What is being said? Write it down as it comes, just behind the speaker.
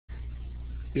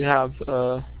we have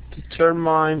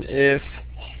determine if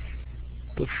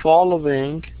the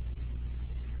following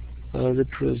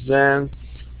represents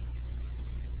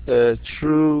a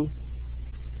true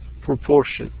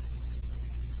proportion.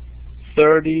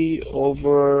 30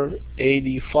 over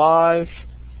 85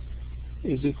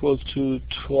 is equal to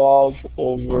 12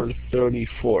 over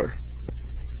 34.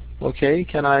 Okay,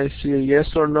 can I see a yes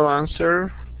or no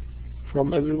answer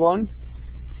from everyone?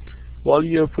 While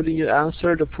you're putting your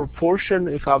answer, the proportion,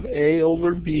 if I have A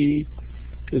over B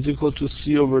is equal to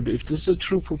C over D. If this is a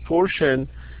true proportion,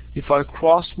 if I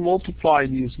cross multiply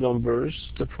these numbers,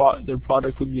 the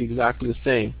product would be exactly the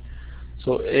same.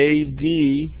 So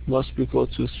AD must be equal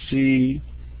to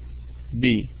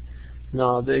CB.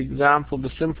 Now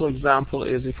the simple example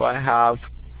is if I have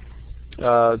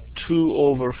 2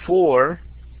 over 4.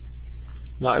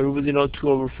 Now everybody knows 2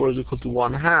 over 4 is equal to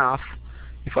 1/2.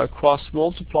 If I cross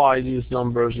multiply these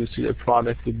numbers, you see the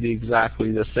product would be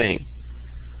exactly the same.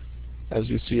 As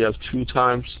you see, you have 2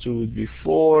 times 2 would be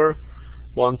 4.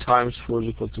 1 times 4 is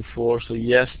equal to 4. So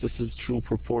yes, this is true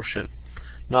proportion.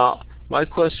 Now my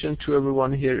question to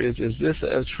everyone here is this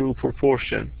a true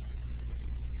proportion?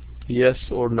 Yes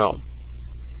or no?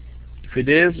 If it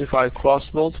is, if I cross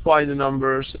multiply the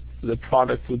numbers, the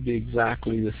product would be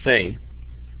exactly the same.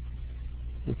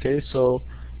 Okay, so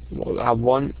we'll have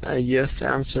one yes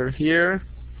answer here.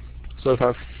 So if I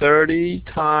have 30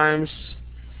 times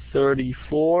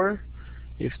 34,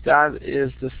 if that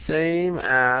is the same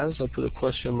as, I'll put a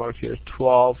question mark here,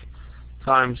 12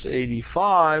 times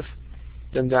 85,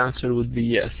 then the answer would be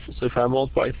yes. So if I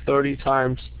multiply 30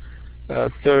 times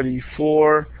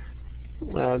 34,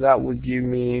 that would give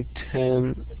me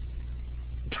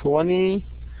 1020,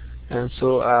 and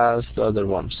so as the other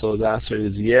one. So the answer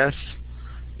is yes,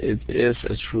 it is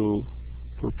a true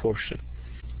proportion.